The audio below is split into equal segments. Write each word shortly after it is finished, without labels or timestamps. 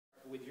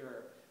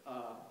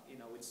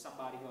with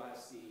somebody who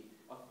has the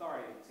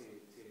authority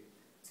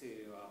to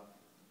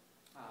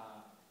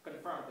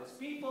confirm this.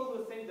 People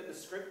who think that the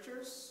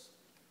scriptures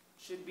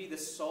should be the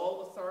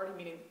sole authority,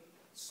 meaning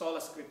sola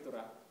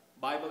scriptura,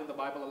 Bible in the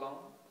Bible alone,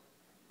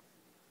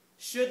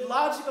 should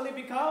logically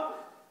become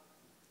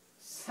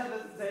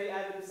Seventh-day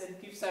Adventists and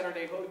keep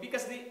Saturday holy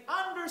because they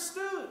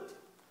understood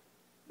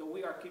that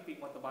we are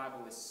keeping what the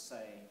Bible is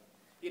saying.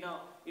 You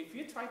know, if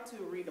you try to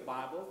read the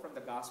Bible from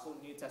the Gospel,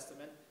 New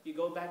Testament, you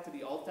go back to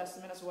the Old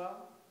Testament as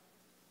well,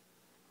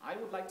 I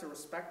would like to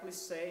respectfully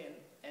say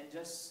and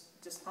just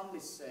humbly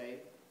say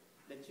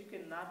that you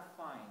cannot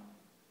find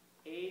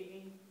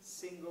any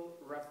single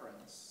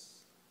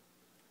reference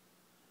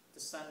to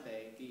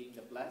Sunday being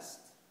the blessed,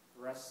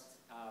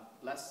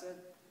 rested,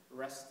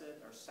 or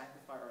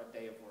sanctified, or a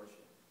day of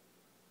worship.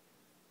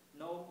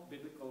 No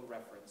biblical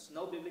reference,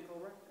 no biblical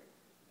record.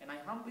 And I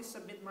humbly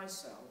submit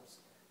myself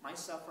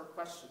for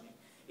questioning.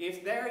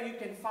 If there you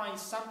can find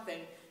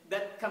something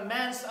that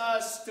commands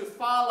us to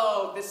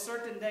follow this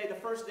certain day, the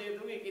first day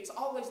of the week, it's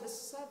always the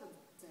seventh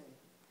day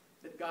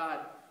that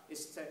God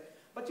is saying.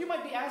 But you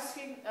might be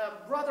asking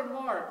Brother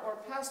Mark or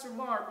Pastor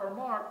Mark or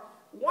Mark,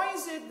 why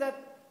is it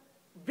that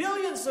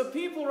billions of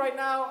people right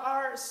now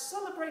are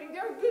celebrating?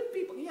 They're good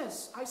people.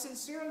 Yes, I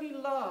sincerely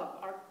love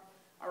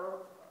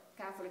our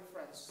Catholic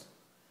friends.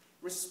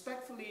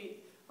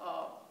 Respectfully,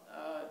 I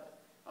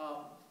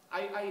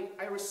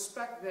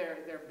respect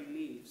their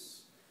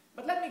beliefs.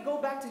 But let me go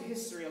back to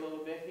history a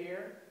little bit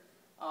here.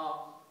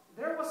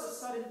 There was a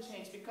sudden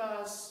change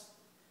because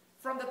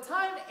from the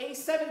time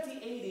 70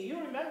 AD,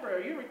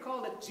 you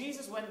recall that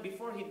Jesus,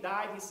 before he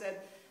died, he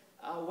said,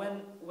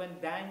 when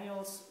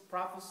Daniel's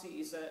prophecy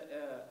is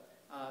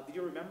do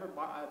you remember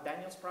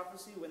Daniel's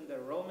prophecy when the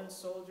Roman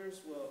soldiers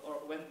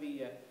when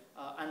the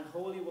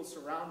unholy will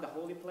surround the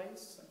holy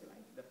place, something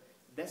like the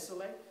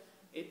desolate?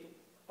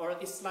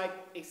 It's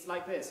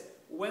like this: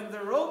 when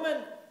the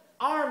Roman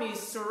armies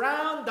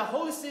surround the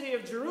holy city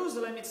of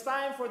Jerusalem, it's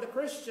time for the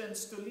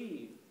Christians to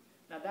leave.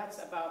 Now that's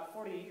about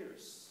 40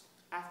 years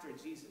after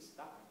Jesus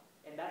died,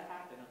 and that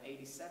happened on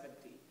AD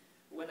 70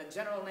 when a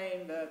general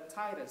named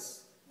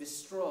Titus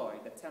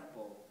destroyed the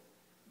temple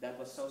that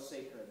was so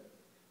sacred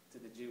to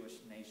the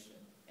Jewish nation,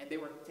 and they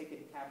were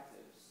taken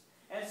captives.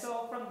 And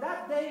so from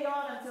that day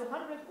on until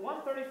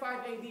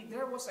 135 AD,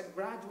 there was a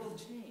gradual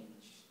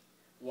change.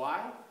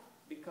 Why?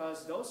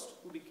 Because those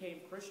who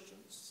became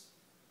Christians,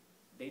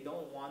 they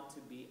don't want to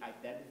be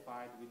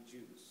identified with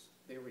Jews.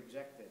 They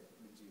rejected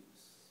the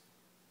Jews.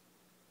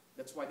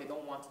 That's why they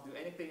don't want to do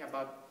anything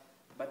about.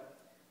 But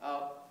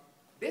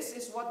this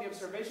is what the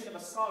observation of a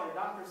scholar,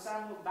 Dr.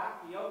 Samuel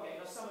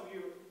Bakioke, some of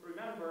you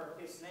remember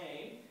his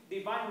name,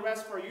 Divine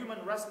Rest for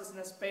Human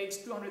Restlessness, page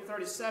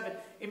 237.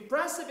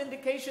 Impressive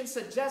indications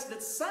suggest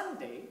that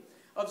Sunday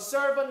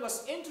observance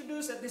was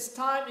introduced at this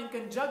time in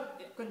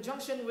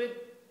conjunction with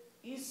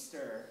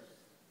Easter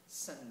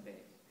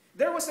Sunday.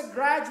 There was a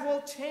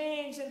gradual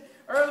change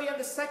early in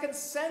the 2nd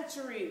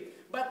century.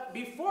 But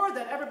before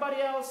that,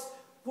 everybody else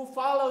who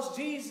follows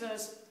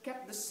Jesus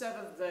kept the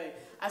 7th day.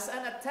 As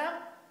an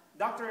attempt,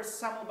 Dr.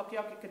 Samuel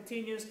Bakioke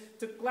continues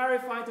to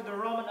clarify to the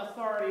Roman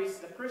authorities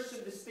the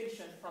Christian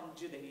distinction from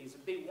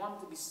Judaism. They want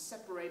to be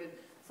separated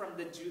from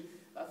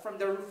from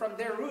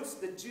their roots,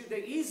 the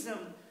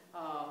Judaism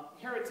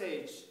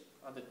heritage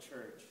of the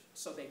church.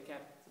 So they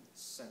kept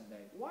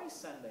Sunday. Why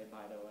Sunday,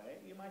 by the way?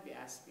 You might be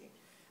asking.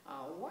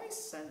 Why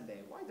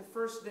Sunday? Why the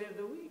first day of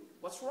the week?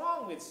 What's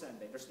wrong with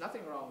Sunday? There's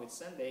nothing wrong with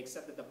Sunday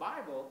except that the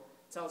Bible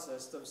tells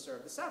us to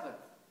observe the Sabbath.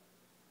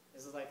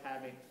 This is like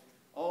having,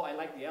 oh, I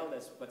like the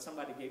eldest, but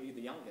somebody gave you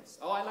the youngest.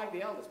 Oh, I like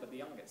the eldest, but the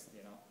youngest,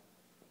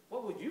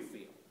 What would you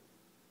feel?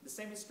 The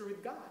same is true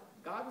with God.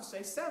 God would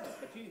say 7,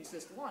 but you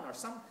insist 1, or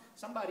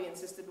somebody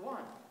insisted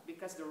 1,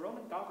 because the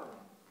Roman government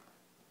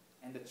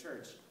and the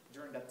church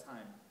during that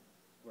time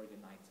were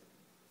united.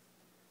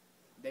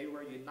 They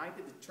were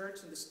united, the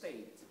church and the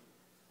state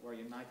were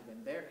united,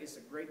 and there is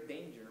a great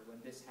danger when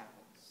this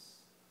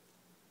happens,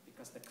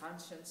 because the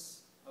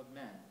conscience of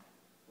men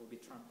will be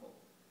trampled.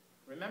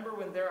 Remember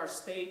when there are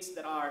states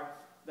that are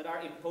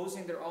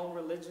imposing their own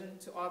religion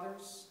to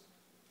others?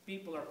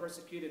 People are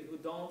persecuted who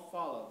don't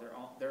follow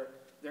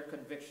their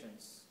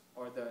convictions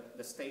or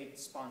the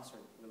state-sponsored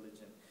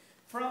religion.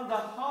 From the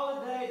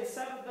holiday, the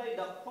 7th day,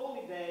 the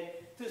holy day,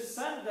 to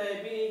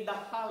Sunday being the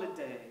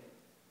holiday.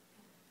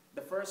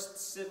 The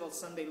first civil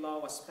Sunday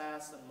law was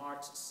passed on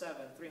March 7,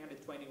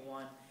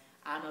 321,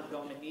 Anno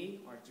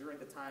Domini, or during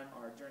the time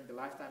after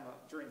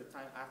the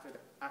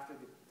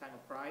time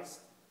of Christ,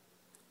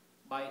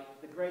 by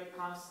the great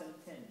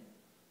Constantine,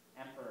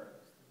 emperor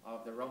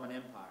of the Roman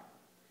Empire.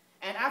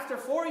 And after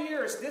 4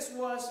 years, this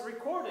was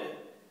recorded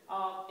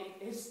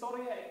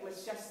Historia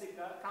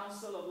Ecclesiastica,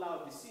 Council of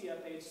Laodicea,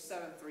 page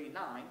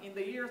 739, in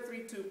the year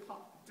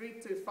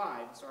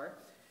 325.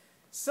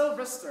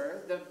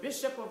 Sylvester, the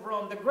Bishop of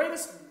Rome, the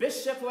greatest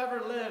bishop who ever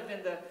lived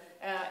in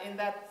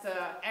that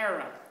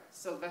era,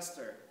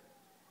 Sylvester,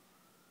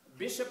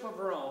 Bishop of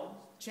Rome,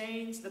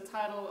 changed the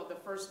title of the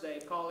first day,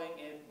 calling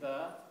it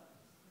the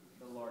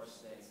Lord's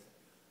Day.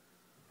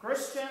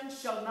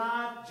 Christians shall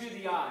not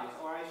Judaize,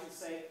 or I should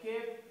say,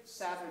 keep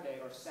Saturday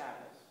or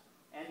Sabbath,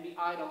 and be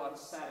idle on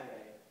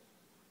Saturday,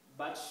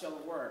 but shall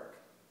work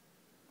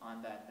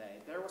on that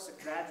day. There was a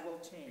gradual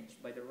change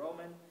by the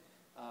Roman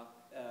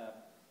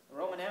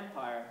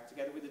Empire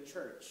together with the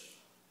church,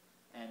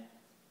 and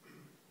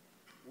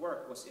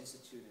work was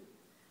instituted.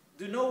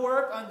 Do no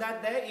work on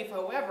that day. If,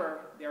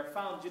 however, they are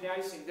found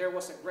Judaizing, there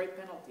was a great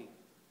penalty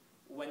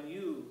when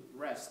you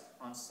rest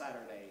on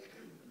Saturday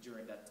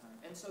during that time.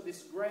 And so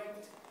this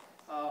great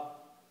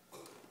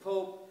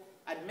Pope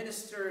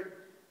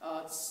administered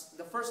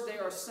the first day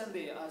or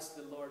Sunday as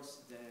the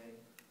Lord's Day.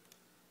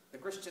 The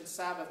Christian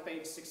Sabbath,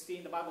 page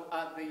 16, the Bible,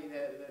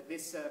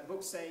 this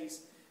book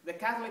says, the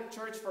Catholic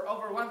Church for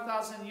over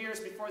 1,000 years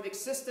before the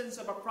existence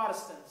of a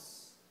Protestant,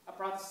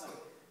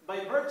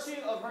 by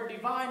virtue of her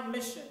divine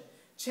mission,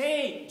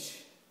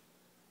 changed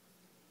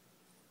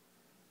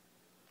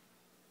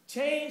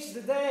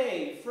the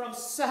day from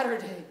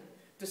Saturday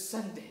to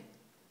Sunday.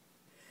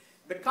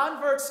 The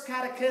Convert's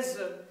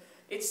Catechism,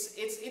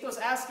 it was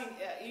asking,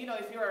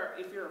 if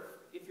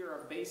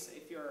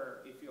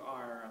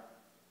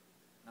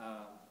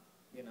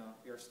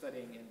you're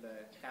studying in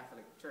the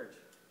Catholic Church,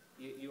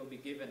 you will be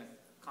given a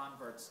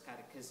Convert's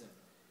Catechism,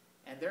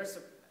 and there's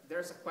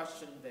a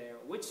question there: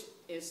 which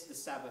is the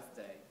Sabbath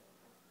day?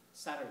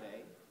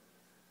 Saturday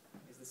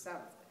is the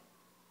Sabbath day.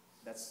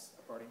 That's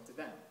according to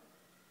them.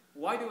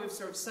 Why do we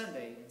observe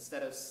Sunday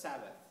instead of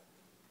Sabbath?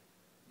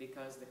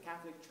 Because the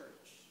Catholic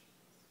Church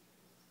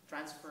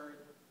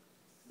transferred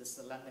the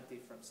solemnity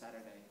from Saturday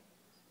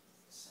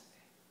to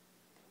Sunday.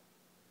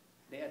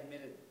 They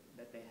admitted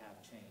that they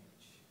have changed.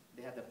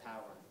 They had the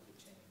power to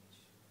change.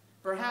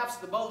 Perhaps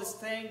the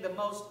boldest thing, the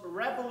most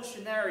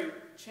revolutionary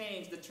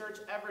change the church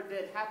ever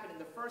did happened in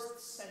the first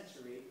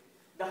century.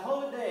 The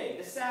holy day,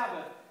 the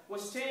Sabbath,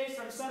 was changed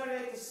from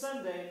Saturday to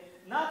Sunday,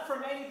 not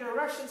from any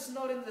directions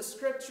noted in the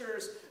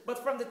Scriptures, but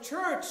from the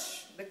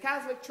church, the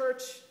Catholic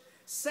Church,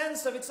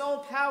 sense of its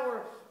own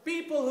power.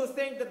 People who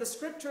think that the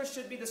Scriptures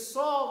should be the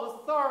sole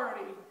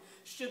authority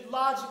should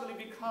logically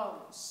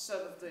become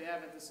Seventh-day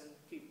Adventists and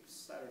keep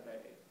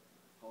Saturday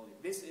holy.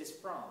 This is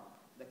from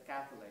the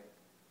Catholic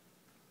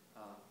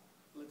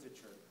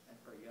literature and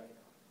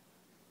periodical.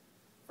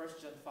 1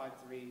 John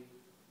 5:3,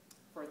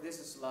 for this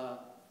is love,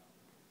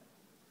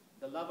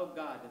 the love of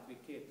God, that we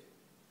keep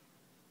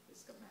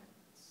His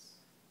commandments.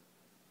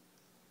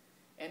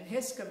 And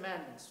His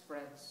commandments,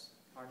 friends,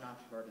 are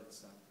not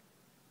burdensome.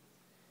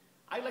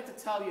 I'd like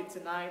to tell you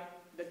tonight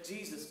that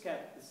Jesus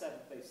kept the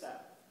seventh-day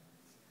Sabbath.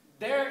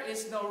 There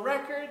is no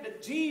record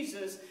that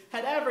Jesus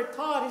had ever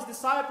taught His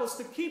disciples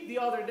to keep the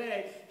other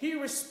day. He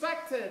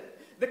respected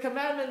the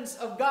commandments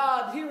of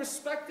God. He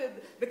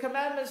respected the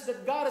commandments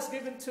that God has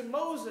given to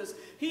Moses.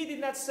 He did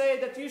not say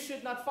that you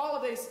should not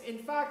follow this. In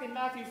fact, in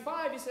Matthew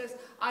 5, He says,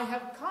 I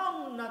have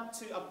come not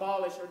to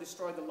abolish or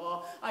destroy the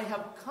law. I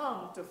have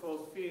come to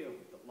fulfill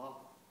the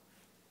law.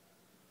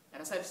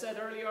 And as I've said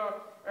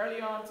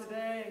early on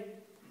today,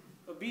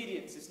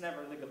 obedience is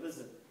never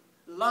legalism.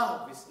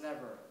 Love is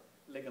never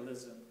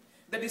legalism.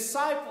 The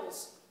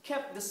disciples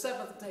kept the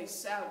seventh-day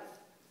Sabbath.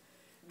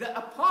 The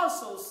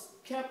apostles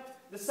kept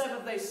the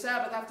seventh-day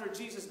Sabbath after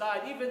Jesus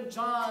died. Even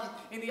John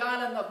in the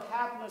island of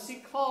Patmos, he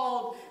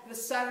called the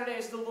Saturday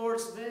as the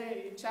Lord's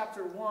Day in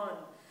chapter 1.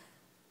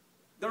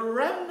 The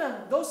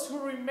remnant, those who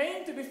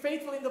remained to be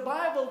faithful in the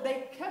Bible,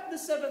 they kept the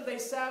seventh-day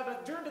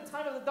Sabbath. During the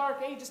time of the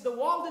Dark Ages, the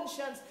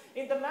Waldensians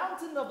in the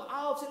mountain of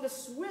Alps, in the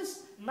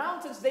Swiss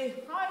mountains,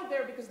 they hide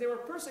there because they were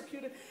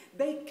persecuted.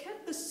 They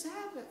kept the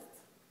Sabbath,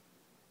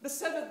 the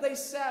seventh-day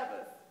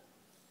Sabbath.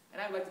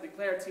 And I would like to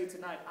declare to you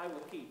tonight, I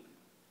will keep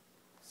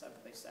the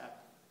seventh-day Sabbath.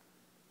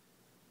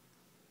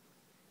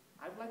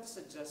 I would like to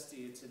suggest to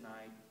you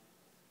tonight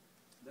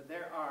that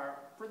there are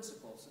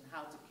principles in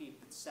how to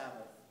keep the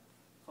Sabbath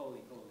holy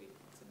tonight.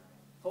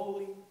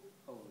 Holy.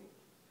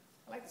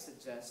 I'd like to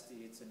suggest to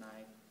you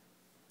tonight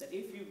that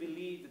if you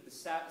believe that the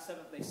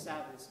seventh-day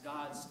Sabbath is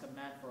God's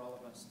command for all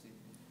of us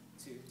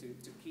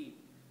to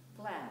keep,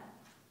 plan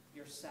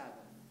your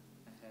Sabbath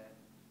ahead.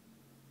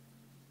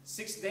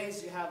 6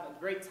 days you have a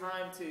great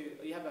time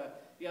you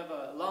have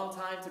a long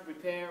time to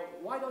prepare.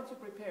 Why don't you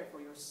prepare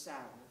for your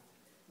Sabbath?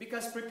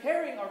 Because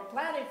preparing or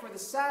planning for the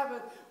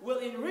Sabbath will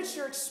enrich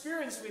your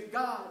experience with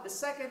God. The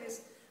second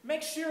is,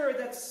 make sure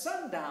that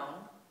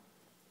sundown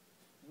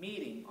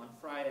meeting on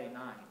Friday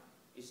night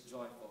is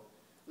joyful.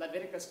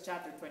 Leviticus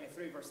chapter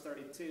 23, verse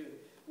 32,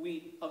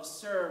 we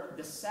observe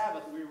the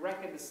Sabbath. We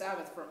reckon the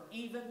Sabbath from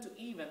even to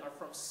even, or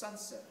from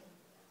sunset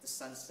to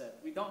sunset.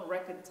 We don't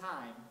reckon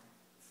time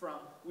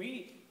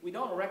we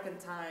don't reckon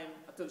time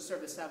to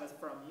observe the Sabbath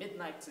from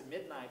midnight to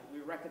midnight.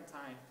 We reckon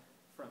time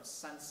from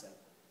sunset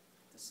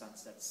to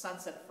sunset.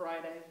 Sunset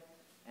Friday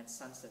and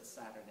sunset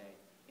Saturday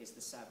is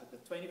the Sabbath, the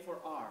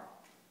 24-hour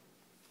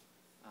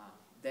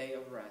day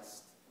of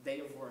rest, day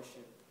of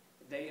worship,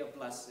 day of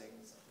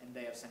blessings, and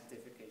day of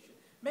sanctification.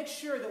 Make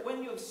sure that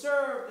when you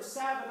observe the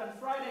Sabbath on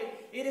Friday,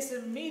 it is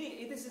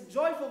a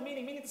joyful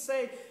meeting, meaning to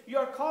say you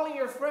are calling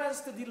your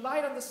friends to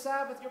delight on the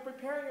Sabbath. You're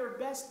preparing your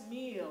best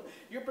meal.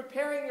 You're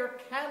preparing your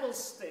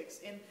candlesticks.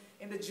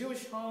 In the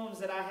Jewish homes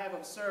that I have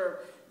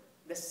observed,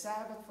 the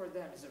Sabbath for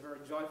them is a very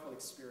joyful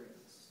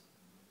experience.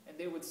 And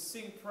they would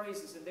sing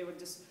praises, and they would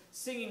just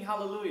singing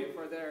hallelujah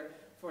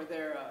for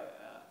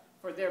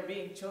their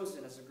being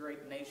chosen as a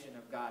great nation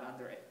of God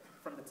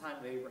from the time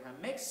of Abraham.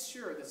 Make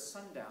sure the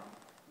sundown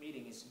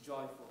meeting is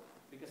joyful,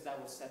 because that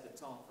will set the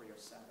tone for your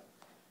Sabbath.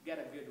 Get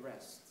a good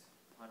rest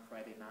on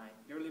Friday night.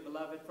 Dearly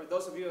beloved, for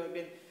those of you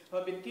who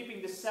have been keeping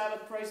the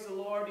Sabbath, praise the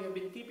Lord, you have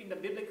been keeping the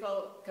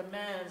biblical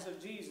commands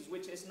of Jesus,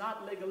 which is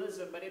not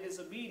legalism, but it is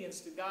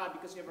obedience to God,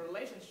 because you have a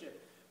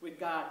relationship with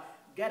God.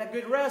 Get a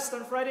good rest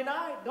on Friday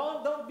night.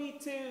 Don't be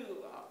too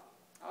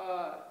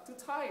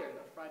tired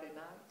on Friday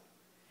night.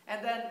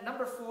 And then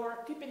number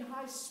 4, keep in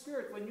high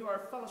spirit when you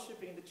are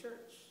fellowshipping in the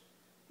church.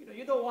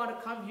 You don't want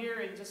to come here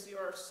and just you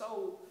are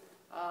so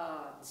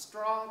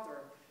distraught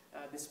or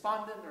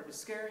despondent or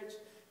discouraged.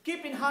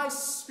 Keep in high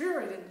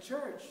spirit in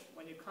church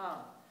when you come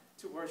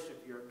to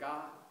worship your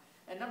God.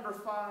 And number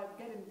 5,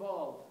 get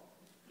involved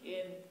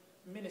in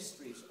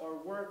ministries or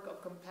work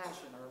of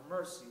compassion or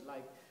mercy,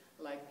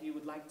 like you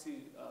would like to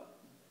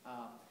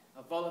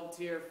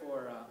volunteer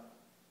for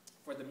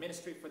the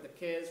ministry for the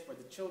kids, for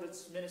the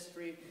children's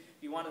ministry.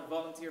 You want to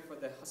volunteer for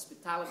the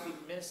hospitality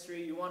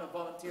ministry. You want to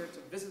volunteer to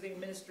visiting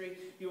ministry.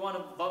 You want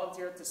to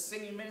volunteer to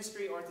singing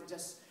ministry, or to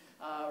just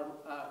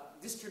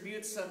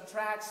distribute some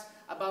tracts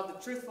about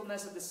the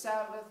truthfulness of the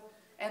Sabbath.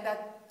 And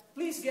that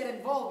please get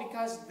involved,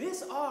 because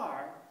these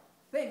are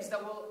things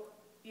that will,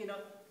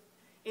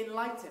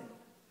 enlighten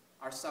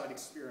our Sabbath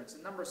experience.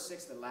 And number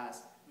 6, the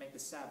last, make the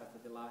Sabbath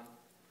a delight.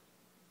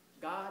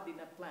 God did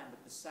not plan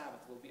that the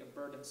Sabbath will be a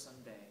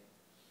burdensome day.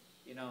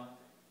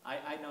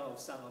 I know of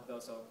some of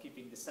those who are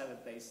keeping the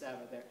 7th-day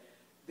Sabbath there.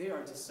 They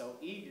are just so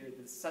eager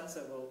that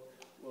sunset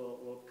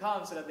will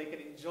come so that they can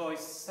enjoy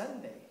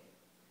Sunday.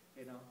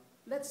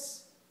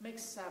 Let's make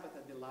Sabbath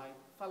a delight,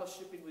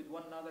 fellowshipping with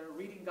one another,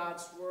 reading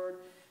God's Word,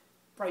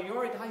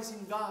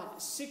 prioritizing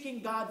God,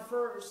 seeking God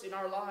first in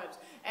our lives,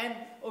 and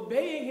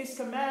obeying His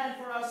command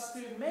for us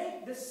to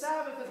make the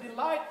Sabbath a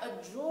delight,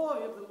 a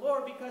joy of the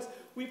Lord, because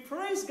we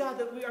praise God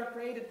that we are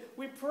created.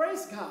 We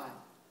praise God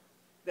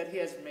that He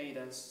has made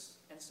us.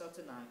 And so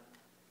tonight,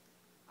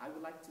 I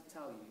would like to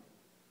tell you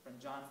from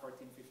John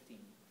 14:15,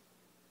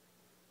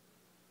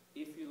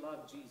 if you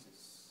love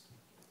Jesus,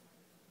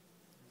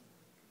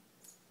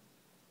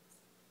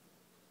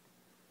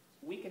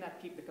 we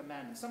cannot keep the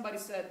commandments. Somebody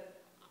said,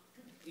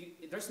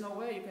 there's no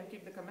way you can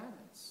keep the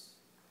commandments.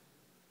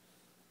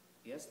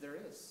 Yes, there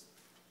is.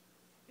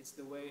 It's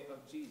the way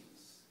of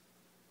Jesus.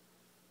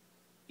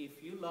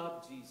 If you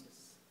love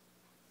Jesus,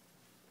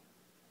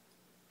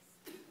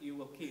 you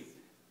will keep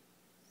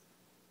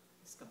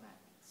His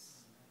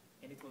commandments,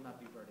 and it will not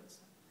be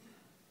burdensome.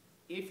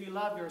 If you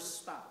love your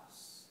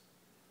spouse,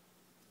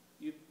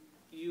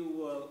 you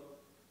will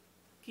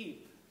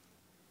keep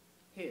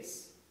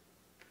his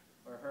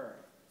or her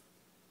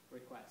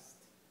request.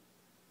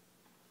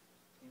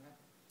 Amen?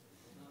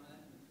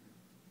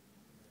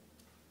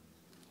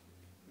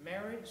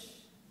 Marriage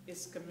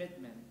is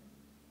commitment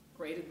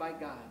created by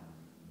God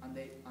on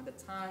the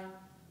time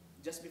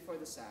just before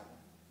the Sabbath.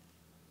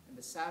 And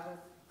the Sabbath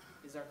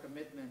is our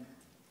commitment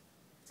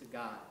to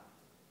God,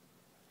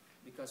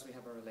 because we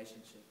have a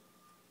relationship,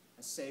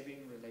 a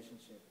saving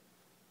relationship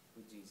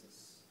with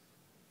Jesus.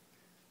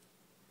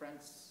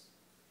 Friends,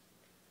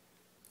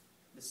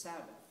 the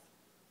Sabbath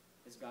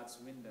is God's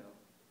window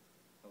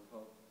of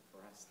hope for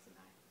us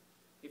tonight.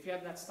 If you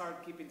have not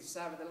started keeping the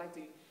Sabbath, I'd like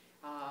to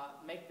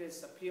make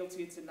this appeal to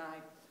you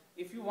tonight.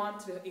 If you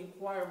want to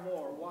inquire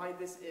more why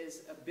this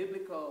is a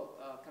biblical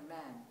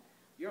command,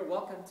 you're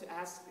welcome to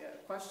ask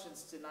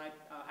questions tonight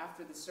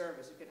after the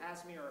service. You can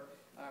ask me or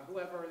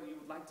whoever you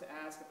would like to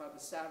ask about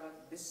the Sabbath,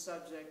 this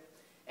subject.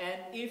 And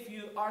if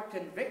you are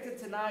convicted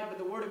tonight by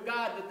the Word of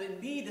God that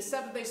indeed the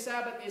 7th-day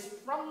Sabbath is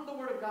from the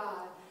Word of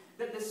God,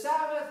 that the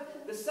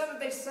Sabbath, the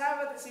 7th-day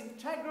Sabbath is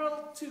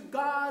integral to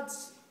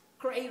God's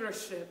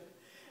creatorship.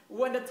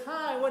 When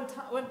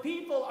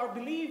people are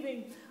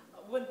believing,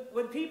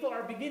 when people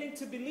are beginning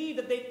to believe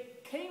that they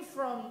came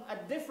from a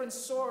different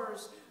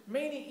source,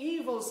 many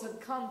evils had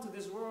come to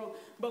this world,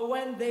 but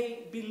when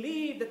they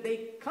believe that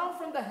they come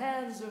from the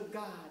hands of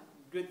God,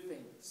 good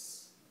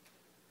things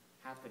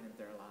happen in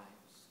their lives.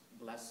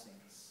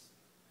 Blessings,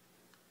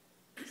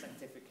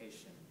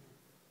 sanctification,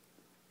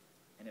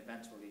 and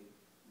eventually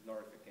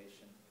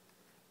glorification.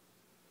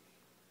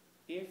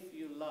 If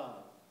you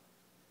love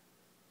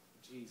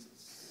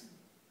Jesus,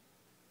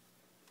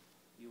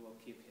 you will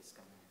keep His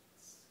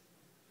commandments.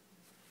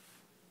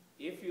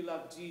 If you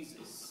love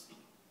Jesus,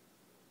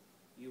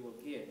 you will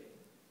give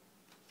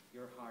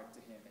your heart to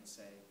Him and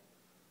say,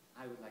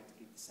 I would like to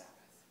keep the Sabbath.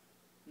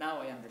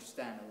 Now I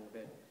understand a little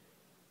bit.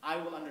 I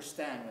will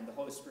understand when the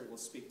Holy Spirit will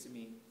speak to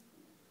me.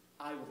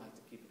 I would like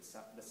to keep the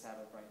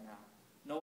Sabbath right now.